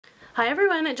Hi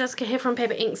everyone, Jessica here from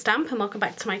Paper Ink Stamp and welcome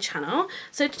back to my channel.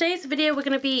 So today's video we're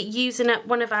going to be using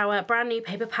one of our brand new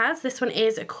paper pads. This one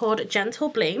is called Gentle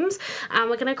Blooms and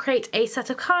we're going to create a set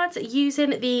of cards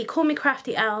using the Call Me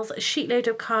Crafty Elves Sheetload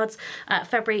of Cards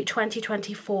February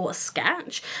 2024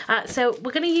 sketch. So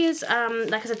we're going to use,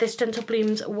 like I said, this Gentle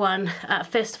Blooms one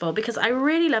first of all because I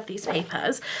really love these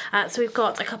papers. So we've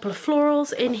got a couple of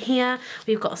florals in here,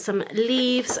 we've got some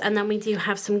leaves, and then we do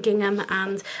have some gingham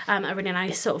and a really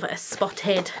nice sort of a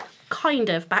spotted kind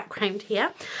of background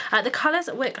here. The colours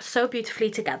work so beautifully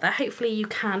together. Hopefully you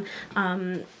can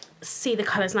see the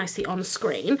colours nicely on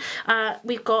screen.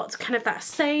 We've got kind of that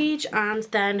sage, and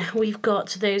then we've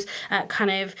got those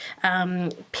kind of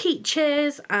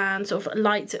peaches and sort of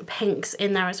light pinks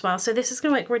in there as well. So this is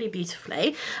going to work really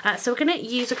beautifully. So we're going to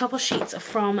use a couple of sheets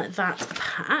from that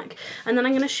pack, and then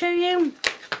I'm going to show you.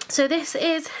 So this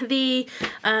is the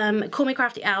Call Me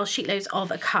Crafty Elves Sheetloads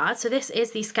of Cards. So this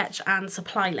is the sketch and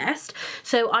supply list.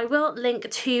 So I will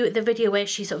link to the video where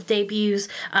she sort of debuts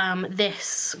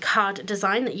this card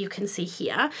design that you can see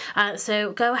here.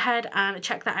 So go ahead and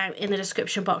check that out in the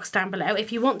description box down below.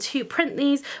 If you want to print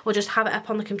these or just have it up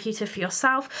on the computer for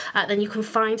yourself, then you can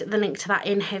find the link to that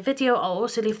in her video. I'll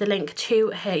also leave the link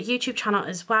to her YouTube channel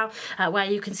as well,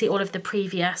 where you can see all of the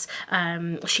previous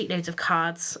sheetloads of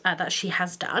cards that she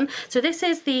has done. So this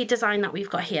is the design that we've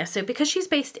got here. So because she's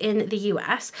based in the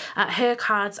US, her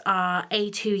cards are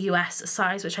A2 US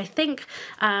size, which I think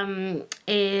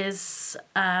is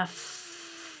 5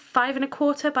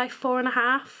 1/4 by 4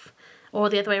 1/2. Or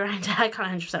the other way around, I can't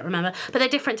 100% remember. But they're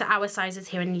different to our sizes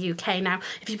here in the UK. Now,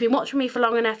 if you've been watching me for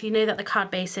long enough, you know that the card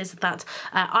bases that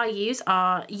I use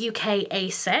are UK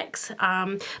A6.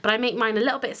 But I make mine a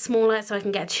little bit smaller so I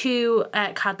can get two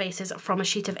card bases from a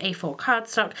sheet of A4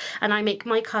 cardstock. And I make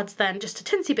my cards then just a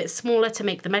tinsy bit smaller to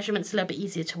make the measurements a little bit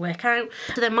easier to work out.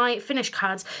 So then my finished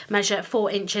cards measure 4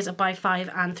 inches by 5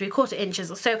 3/4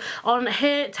 inches. So on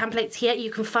her templates here,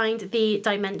 you can find the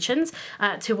dimensions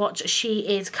to what she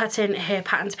is cutting her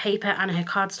patterned paper and her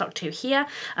cardstock to here.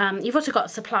 You've also got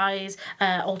supplies,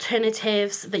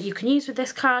 alternatives that you can use with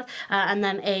this card, and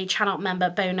then a channel member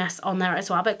bonus on there as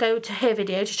well. But go to her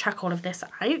video to check all of this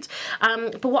out.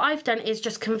 But what I've done is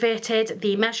just converted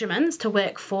the measurements to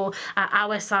work for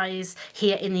our size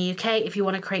here in the UK if you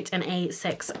want to create an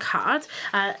A6 card.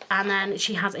 And then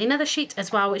she has another sheet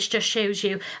as well which just shows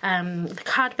you the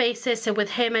card bases. So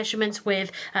with her measurements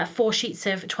with 4 sheets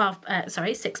of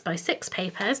 6 by 6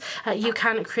 papers, you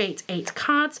can create 8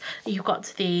 cards. You've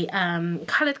got the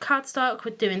coloured cardstock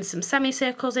with doing some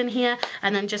semicircles in here,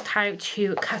 and then just how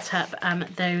to cut up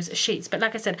those sheets. But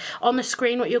like I said, on the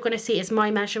screen what you're going to see is my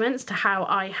measurements to how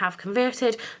I have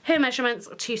converted her measurements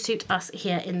to suit us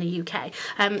here in the UK.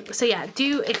 So yeah,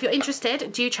 if you're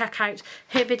interested, do check out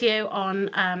her video on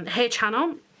her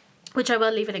channel, which I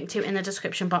will leave a link to in the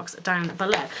description box down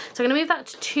below. So I'm going to move that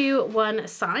to one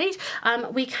side.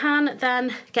 We can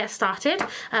then get started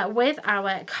with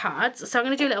our cards. So I'm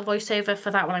going to do a little voiceover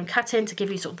for that while I'm cutting to give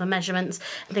you sort of the measurements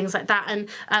and things like that. And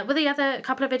with the other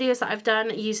couple of videos that I've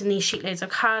done using these sheetloads of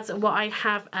cards, what I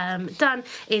have done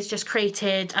is just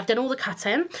I've done all the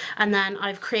cutting, and then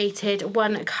I've created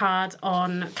one card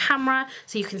on camera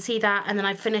so you can see that, and then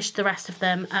I've finished the rest of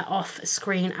them off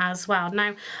screen as well.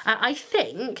 Now, I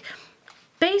think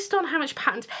based on how much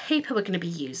patterned paper we're going to be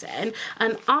using,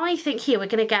 and I think here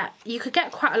you could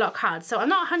get quite a lot of cards. So I'm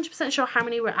not 100% sure how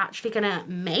many we're actually going to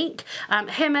make.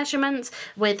 Her measurements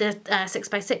with the 6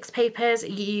 by 6 papers,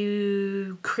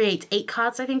 you create 8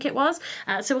 cards, I think it was.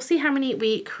 So we'll see how many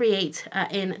we create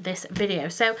in this video.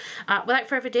 So without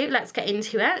further ado, let's get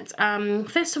into it.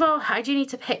 First of all, I do need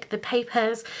to pick the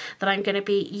papers that I'm going to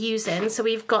be using. So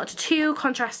we've got 2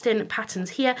 contrasting patterns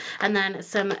here, and then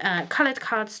some coloured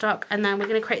cardstock, and then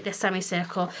we're going to create this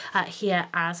semicircle here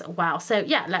as well. So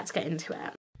yeah, let's get into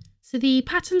it. So the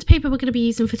patterned paper we're going to be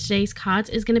using for today's cards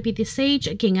is going to be the sage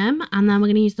gingham, and then we're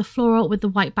going to use the floral with the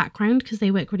white background because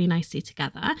they work really nicely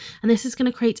together. And this is going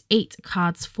to create 8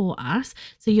 cards for us.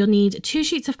 So you'll need 2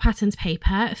 sheets of patterned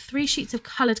paper, 3 sheets of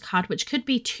coloured card, which could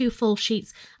be 2 full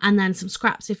sheets and then some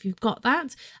scraps if you've got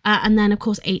that, and then of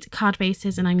course 8 card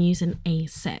bases, and I'm using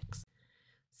A6.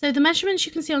 So the measurements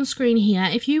you can see on screen here,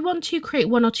 if you want to create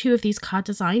 1 or 2 of these card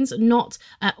designs, not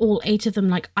all 8 of them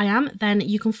like I am, then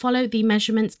you can follow the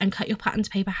measurements and cut your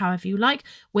patterned paper however you like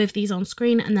with these on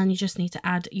screen, and then you just need to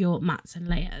add your mats and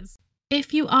layers.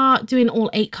 If you are doing all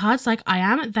 8 cards like I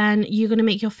am, then you're going to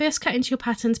make your first cut into your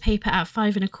patterned paper at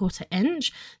 5 1/4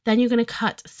 inch. Then you're going to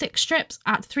cut 6 strips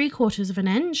at 3/4 of an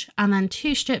inch, and then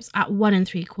 2 strips at 1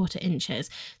 3/4 inches.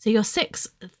 So your 6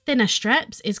 thinner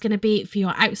strips is going to be for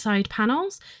your outside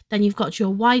panels. Then you've got your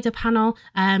wider panel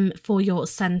for your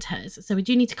centers. So we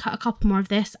do need to cut a couple more of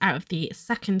this out of the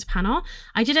second panel.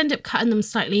 I did end up cutting them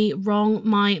slightly wrong.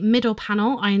 My middle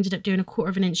panel, I ended up doing 1/4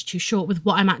 of an inch too short with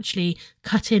what I'm actually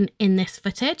cutting in this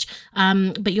footage,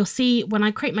 but you'll see when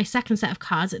I create my second set of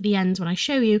cards at the end, when I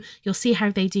show you, you'll see how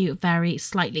they do vary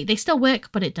slightly. They still work,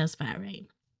 but it does vary.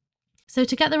 So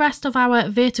to get the rest of our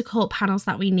vertical panels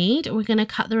that we need, we're going to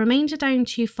cut the remainder down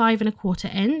to 5 1/4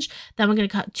 inch. Then we're going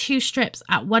to cut 2 strips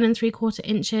at 1 3/4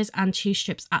 inches and 2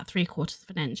 strips at 3/4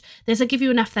 of an inch. This will give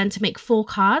you enough then to make 4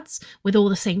 cards with all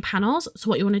the same panels. So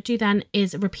what you want to do then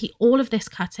is repeat all of this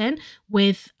cutting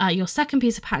with your second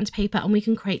piece of patterned paper, and we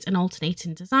can create an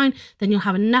alternating design. Then you'll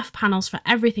have enough panels for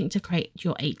everything to create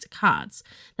your 8 cards.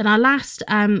 Then our last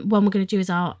one we're going to do is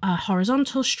our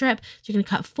horizontal strip. So you're going to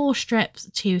cut 4 strips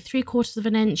to 3/4 of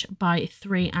an inch by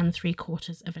 3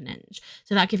 3/4 of an inch.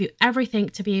 So that'll give you everything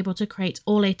to be able to create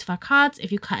all 8 of our cards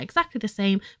if you cut exactly the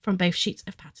same from both sheets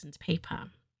of patterned paper.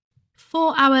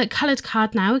 For our coloured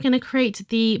card now, we're going to create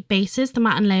the bases, the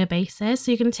matte and layer bases.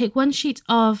 So you're going to take 1 sheet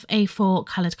of A4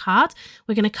 coloured card.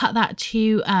 We're going to cut that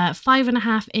to 5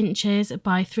 1/2 inches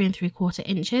by 3 3/4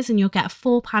 inches, and you'll get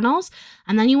 4 panels.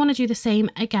 And then you want to do the same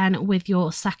again with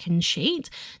your second sheet.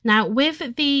 Now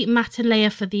with the matte and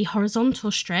layer for the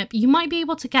horizontal strip, you might be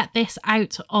able to get this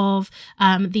out of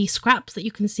the scraps that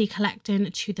you can see collecting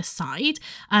to the side.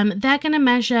 They're going to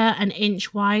measure 1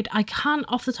 inch wide. I can't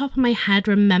off the top of my head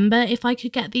remember if I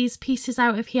could get these pieces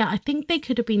out of here. I think they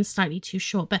could have been slightly too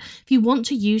short, but if you want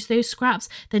to use those scraps,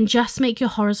 then just make your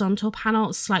horizontal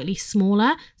panel slightly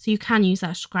smaller, so you can use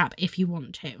that scrap if you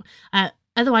want to.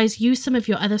 Otherwise, use some of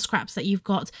your other scraps that you've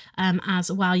got as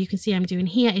well. You can see I'm doing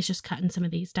here is just cutting some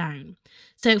of these down.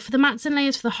 So for the mattes and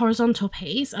layers for the horizontal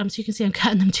piece, so you can see I'm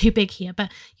cutting them too big here,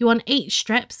 but you want 8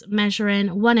 strips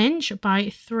measuring 1 inch by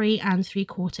 3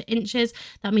 3/4 inches.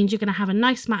 That means you're going to have a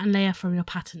nice matte and layer from your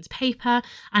patterned paper,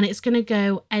 and it's going to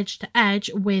go edge to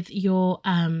edge with your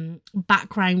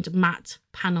background matte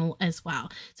panel as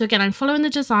well. So again, I'm following the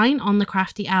design on the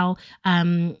Crafty Owl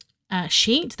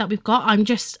sheet that we've got. I'm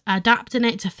just adapting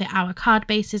it to fit our card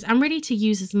bases and really to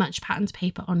use as much patterned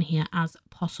paper on here as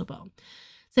possible.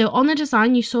 So on the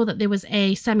design, you saw that there was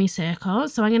a semicircle.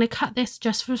 So I'm going to cut this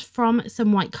just from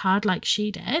some white card like she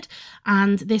did.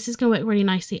 And this is going to work really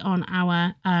nicely on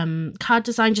our card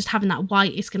design. Just having that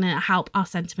white is going to help our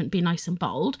sentiment be nice and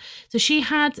bold. So she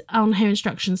had on her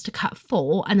instructions to cut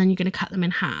 4, and then you're going to cut them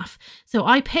in half. So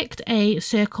I picked a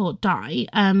circle die.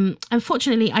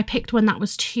 Unfortunately, I picked one that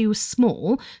was too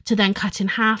small to then cut in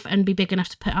half and be big enough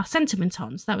to put our sentiment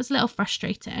on. So that was a little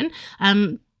frustrating.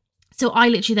 So I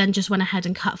literally then just went ahead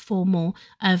and cut 4 more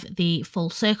of the full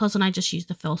circles, and I just used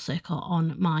the full circle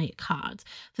on my card.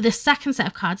 For the second set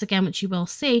of cards, again, which you will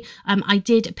see, I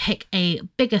did pick a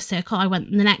bigger circle. I went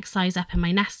the next size up in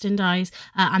my nesting dies,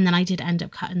 and then I did end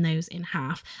up cutting those in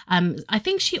half. I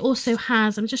think she also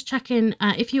has, I'm just checking,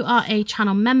 if you are a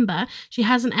channel member, she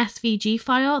has an SVG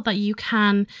file that you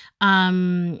can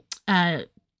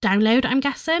download, I'm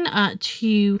guessing,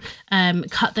 to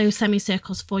cut those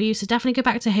semicircles for you. So definitely go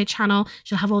back to her channel.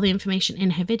 She'll have all the information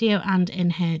in her video and in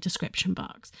her description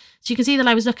box. So you can see that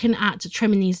I was looking at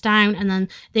trimming these down, and then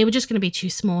they were just going to be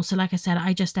too small. So like I said,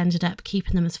 I just ended up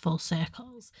keeping them as full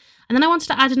circles. And then I wanted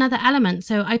to add another element.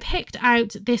 So I picked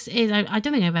out, this is, I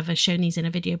don't think I've ever shown these in a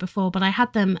video before, but I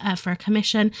had them for a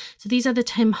commission. So these are the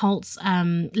Tim Holtz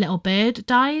little bird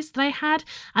dies that I had.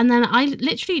 And then I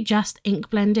literally just ink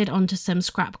blended onto some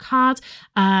scrap card.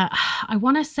 I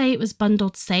want to say it was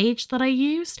bundled sage that I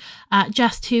used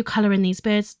just to colour in these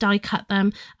birds, die cut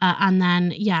them, and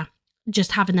then, yeah,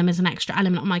 just having them as an extra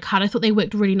element on my card. I thought they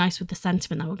worked really nice with the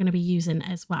sentiment that we're going to be using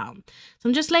as well. So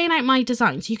I'm just laying out my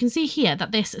design. So you can see here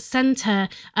that this center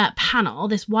panel,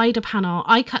 this wider panel,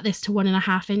 I cut this to 1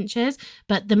 1/2 inches,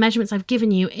 but the measurements I've given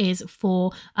you is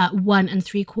for 1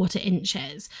 3/4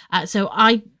 inches. So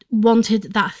I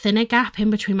wanted that thinner gap in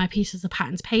between my pieces of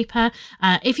patterned paper.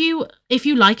 If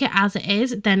you like it as it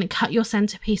is, then cut your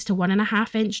centerpiece to 1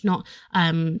 1/2 inch, not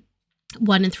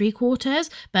 1 3/4,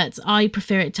 but I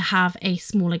prefer it to have a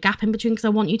smaller gap in between because I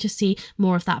want you to see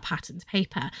more of that patterned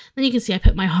paper. Then you can see I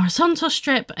put my horizontal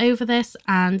strip over this,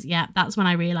 and yeah, that's when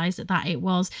I realized that it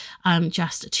was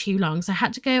just too long. So I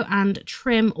had to go and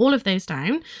trim all of those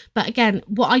down. But again,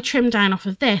 what I trim down off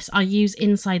of this, I use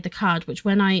inside the card, which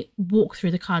when I walk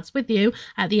through the cards with you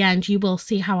at the end, you will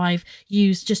see how I've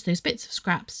used just those bits of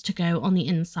scraps to go on the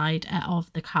inside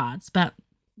of the cards. But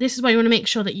this is why you want to make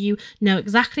sure that you know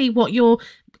exactly what you're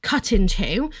cut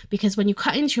into, because when you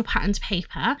cut into your patterned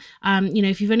paper, you know,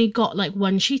 if you've only got like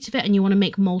one sheet of it and you want to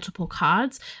make multiple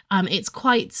cards, it's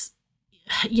quite,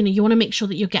 you know, you want to make sure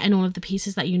that you're getting all of the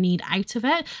pieces that you need out of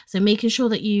it. So making sure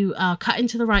that you are cut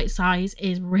into the right size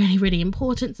is really, really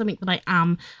important, something that I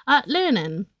am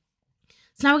learning.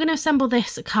 So now we're going to assemble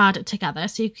this card together.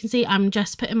 So you can see I'm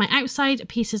just putting my outside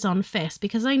pieces on first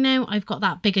because I know I've got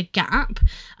that bigger gap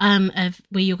of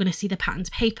where you're going to see the patterned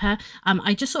paper.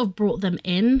 I just sort of brought them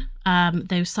in,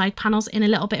 those side panels in a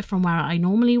little bit from where I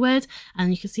normally would. And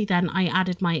you can see then I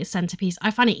added my centerpiece. I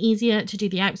find it easier to do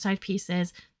the outside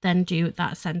pieces than do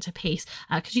that centerpiece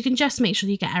because you can just make sure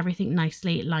you get everything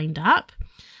nicely lined up.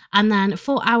 And then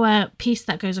for our piece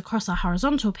that goes across our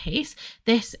horizontal piece,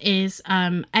 this is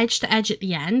edge to edge at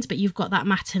the end, but you've got that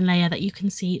matting layer that you can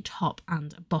see top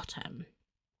and bottom.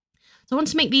 So I want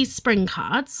to make these spring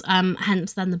cards,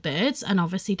 hence then the birds, and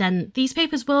obviously then these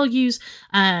papers we'll use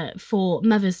for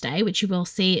Mother's Day, which you will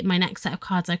see my next set of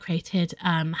cards I created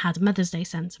had Mother's Day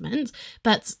sentiment,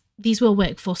 but these will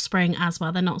work for spring as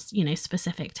well. They're not, you know,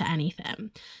 specific to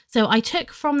anything. So I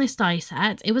took from this die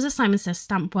set, it was a Simon Says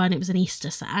stamp one, it was an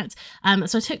Easter set.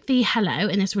 So I took the hello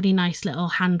in this really nice little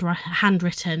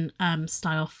handwritten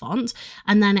style font,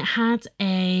 and then it had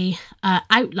a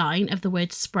outline of the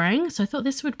word spring. So I thought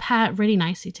this would pair really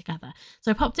nicely together.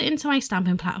 So I popped it into my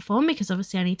stamping platform because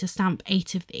obviously I need to stamp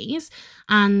 8 of these,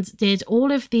 and did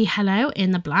all of the hello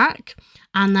in the black,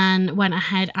 and then went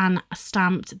ahead and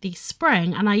stamped the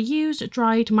spring, and I used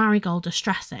dried marigold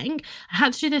distressing. I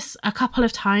had to do this a couple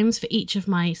of times for each of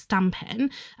my stamping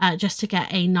just to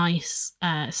get a nice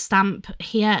stamp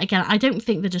here. Again, I don't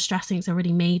think the distressings are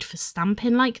really made for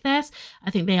stamping like this.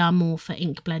 I think they are more for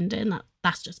ink blending.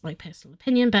 That's just my personal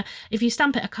opinion, but if you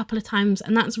stamp it a couple of times,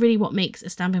 and that's really what makes a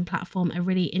stamping platform a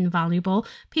really invaluable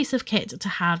piece of kit to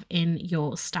have in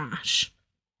your stash.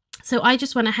 So I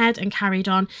just went ahead and carried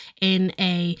on in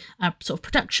a sort of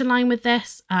production line with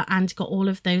this and got all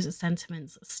of those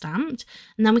sentiments stamped.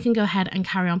 And then we can go ahead and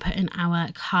carry on putting our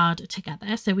card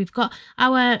together. So we've got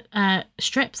our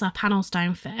strips, our panels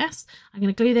down first. I'm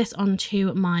going to glue this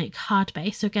onto my card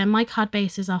base. So again, my card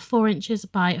bases are 4 inches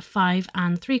by 5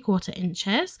 3/4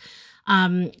 inches.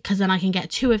 Because then I can get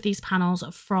 2 of these panels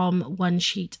from 1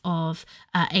 sheet of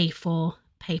A4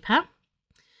 paper.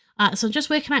 So I'm just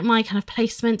working out my kind of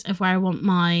placement of where I want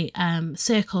my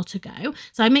circle to go.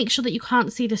 So I make sure that you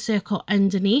can't see the circle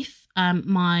underneath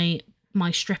my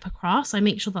strip across. I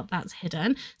make sure that that's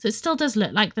hidden. So it still does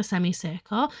look like the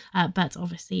semicircle, but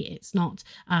obviously it's not.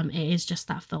 It is just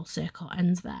that full circle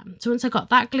end there. So once I got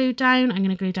that glued down, I'm going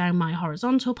to glue down my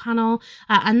horizontal panel,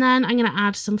 and then I'm going to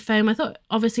add some foam. I thought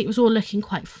obviously it was all looking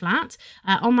quite flat.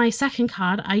 On my second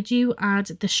card, I do add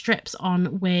the strips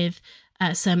on with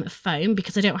some foam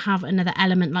because I don't have another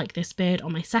element like this bird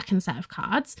on my second set of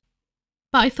cards.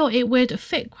 But I thought it would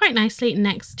fit quite nicely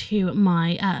next to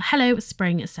my Hello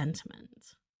Spring sentiment.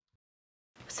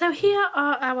 So here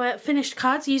are our finished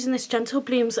cards using this Gentle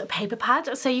Blooms paper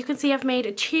pad. So you can see I've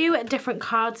made 2 different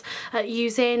cards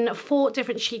using 4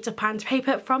 different sheets of patterned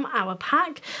paper from our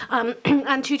pack,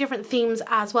 and 2 different themes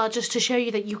as well, just to show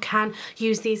you that you can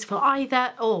use these for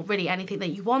either or really anything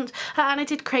that you want. And I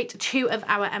did create 2 of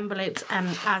our envelopes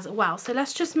as well. So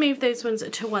let's just move those ones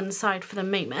to one side for the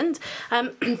moment.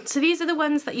 So these are the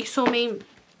ones that you saw me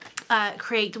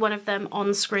create one of them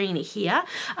on screen here.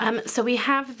 So we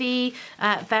have the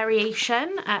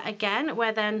variation again,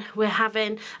 where then we're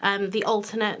having the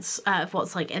alternates of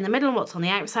what's like in the middle and what's on the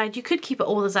outside. You could keep it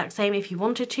all the exact same if you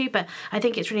wanted to, but I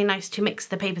think it's really nice to mix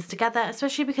the papers together,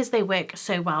 especially because they work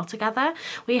so well together.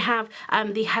 We have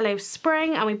the Hello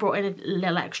Spring, and we brought in a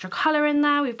little extra colour in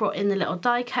there. We've brought in the little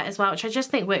die cut as well, which I just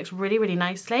think works really, really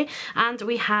nicely. And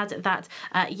we had that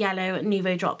yellow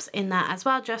Nuvo drops in there as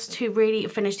well, just to really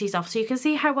finish these off off. So you can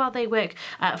see how well they work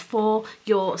for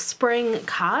your spring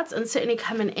cards, and certainly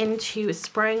coming into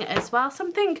spring as well.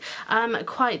 Something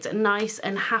quite nice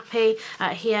and happy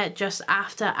here just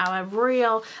after our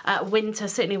real winter,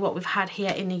 certainly what we've had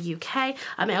here in the UK.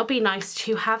 It'll be nice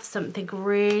to have something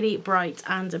really bright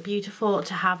and beautiful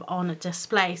to have on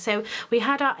display. So we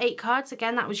had our 8 cards.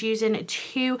 Again, that was using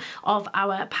 2 of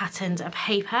our patterned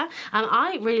paper.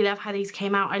 I really love how these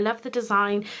came out. I love the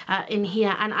design in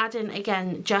here, and adding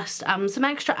again just some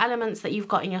extra elements that you've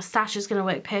got in your stash is going to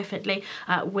work perfectly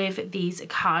with these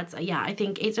cards. Yeah, I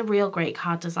think it's a real great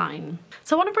card design.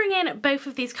 So I want to bring in both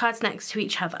of these cards next to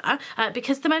each other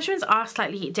because the measurements are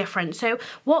slightly different. So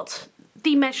what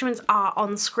the measurements are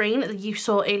on screen that you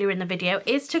saw earlier in the video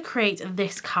is to create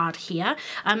this card here.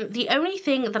 The only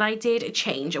thing that I did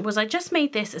change was I just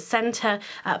made this center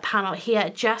panel here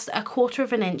just 1/4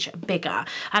 of an inch bigger.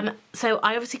 So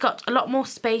I obviously got a lot more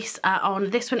space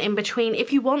on this one in between.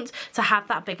 If you want to have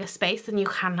that bigger space, then you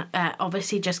can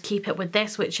obviously just keep it with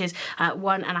this, which is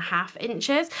 1.5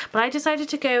 inches. But I decided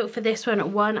to go for this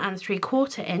one 1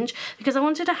 3/4 inch because I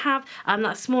wanted to have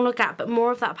that smaller gap, but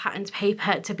more of that patterned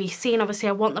paper to be seen. Obviously,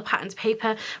 I want the patterned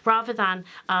paper rather than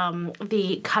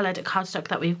the coloured cardstock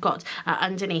that we've got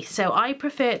underneath. So I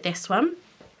prefer this one.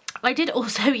 I did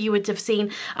also, you would have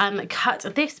seen, cut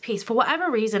this piece. For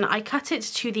whatever reason, I cut it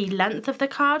to the length of the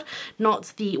card,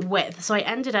 not the width. So I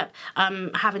ended up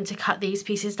having to cut these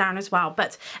pieces down as well.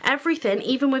 But everything,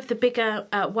 even with the bigger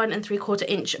 1 3/4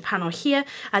 inch panel here,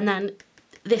 and then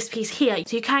this piece here,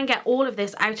 so you can get all of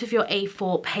this out of your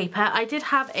A4 paper. I did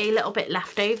have a little bit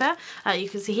left over. You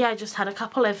can see here I just had a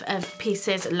couple of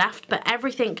pieces left, but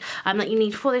everything that you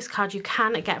need for this card you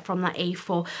can get from that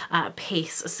A4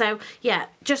 piece. So yeah,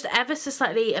 just ever so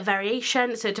slightly a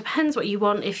variation. So it depends what you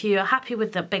want. If you're happy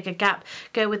with the bigger gap,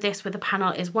 go with this where the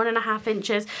panel is 1.5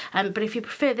 inches. But if you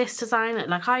prefer this design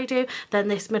like I do, then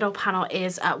this middle panel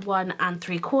is at 1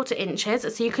 3/4 inches.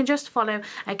 So you can just follow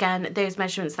again those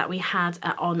measurements that we had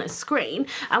on screen,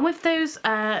 and with those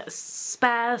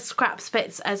spare scrap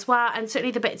bits as well, and certainly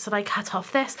the bits that I cut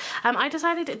off this, I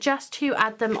decided just to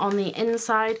add them on the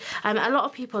inside. A lot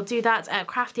of people do that.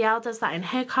 Crafty Elle does that in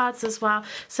her cards as well,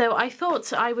 so I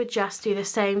thought I would just do the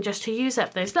same, just to use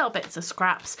up those little bits of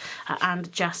scraps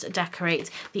and just decorate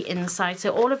the inside. So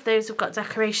all of those have got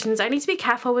decorations. I need to be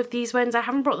careful with these ones. I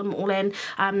haven't brought them all in,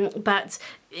 but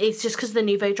it's just because the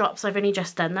Nuvo drops, I've only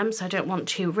just done them, so I don't want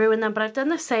to ruin them, but I've done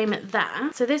the same there.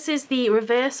 So this is the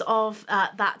reverse of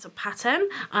that pattern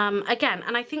again,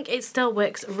 and I think it still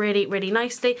works really, really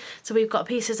nicely. So we've got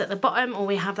pieces at the bottom, or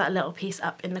we have that little piece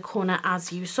up in the corner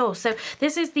as you saw. So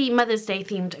this is the Mother's Day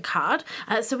themed card.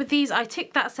 So with these, I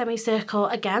took that semicircle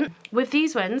again. With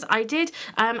these ones, I did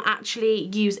actually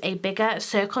use a bigger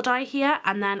circle die here,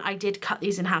 and then I did cut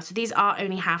these in half. So these are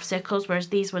only half circles, whereas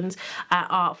these ones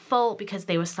are full because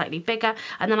they were slightly bigger.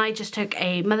 And then I just took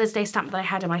a Mother's Day stamp that I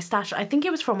had in my stash. I think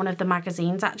it was from one of the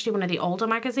magazines, actually one of the older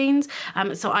magazines.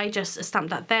 So I just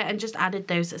stamped that there and just added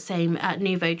those same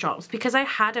Nuvo drops because I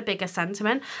had a bigger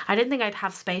sentiment. I didn't think I'd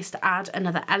have space to add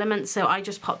another element, so I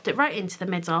just popped it right into the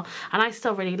middle, and I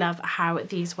still really love how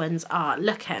these ones are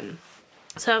looking.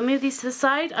 So I'll move these to the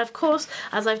side. Of course,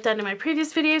 as I've done in my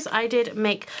previous videos, I did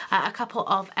make a couple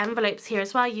of envelopes here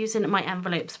as well using my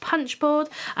envelopes punch board.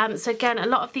 So again, a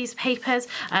lot of these papers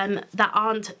that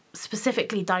aren't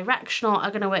specifically directional are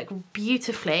going to work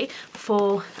beautifully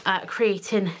for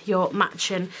creating your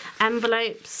matching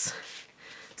envelopes.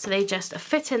 So they just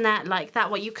fit in there like that.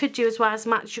 What you could do as well as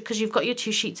match, because you've got your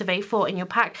 2 sheets of A4 in your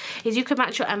pack, is you could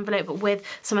match your envelope with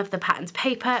some of the patterned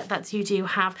paper that you do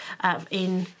have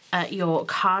in your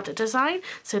card design.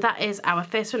 So that is our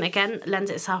first one. Again, lends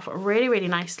itself really, really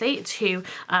nicely to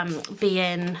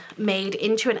being made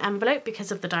into an envelope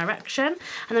because of the direction.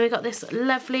 And then we've got this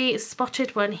lovely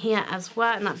spotted one here as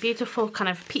well, in that beautiful kind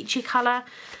of peachy colour.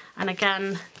 And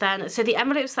again, then, so the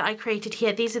envelopes that I created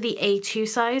here, these are the A2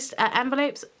 sized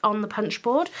envelopes on the punch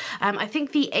board. I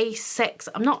think the A6,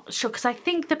 I'm not sure, because I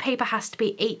think the paper has to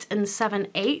be 8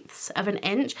 7/8 of an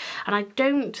inch, and I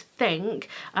don't think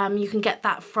you can get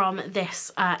that from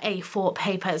this A4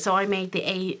 paper. So I made the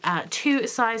A2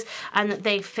 size, and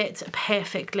they fit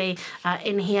perfectly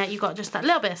in here. You've got just that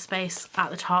little bit of space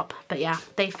at the top, but yeah,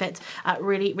 they fit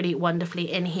really, really wonderfully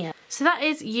in here. So that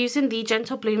is using the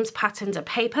Gentle Blooms patterned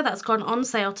paper that's gone on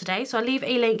sale today. So I'll leave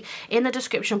a link in the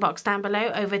description box down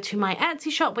below over to my Etsy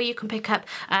shop where you can pick up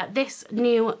this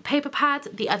new paper pad,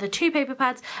 the other 2 paper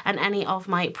pads, and any of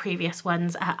my previous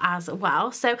ones as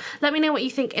well. So let me know what you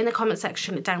think in the comment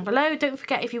section down below. Don't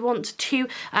forget, if you want to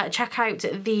check out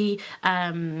the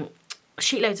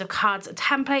Sheetloads of Cards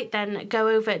template, then go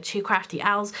over to Crafty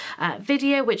Owl's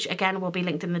video, which again will be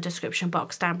linked in the description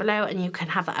box down below, and you can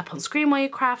have that up on screen while you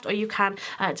craft, or you can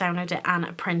download it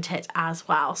and print it as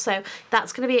well. So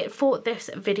that's going to be it for this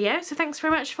video. So thanks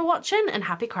very much for watching and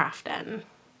happy crafting.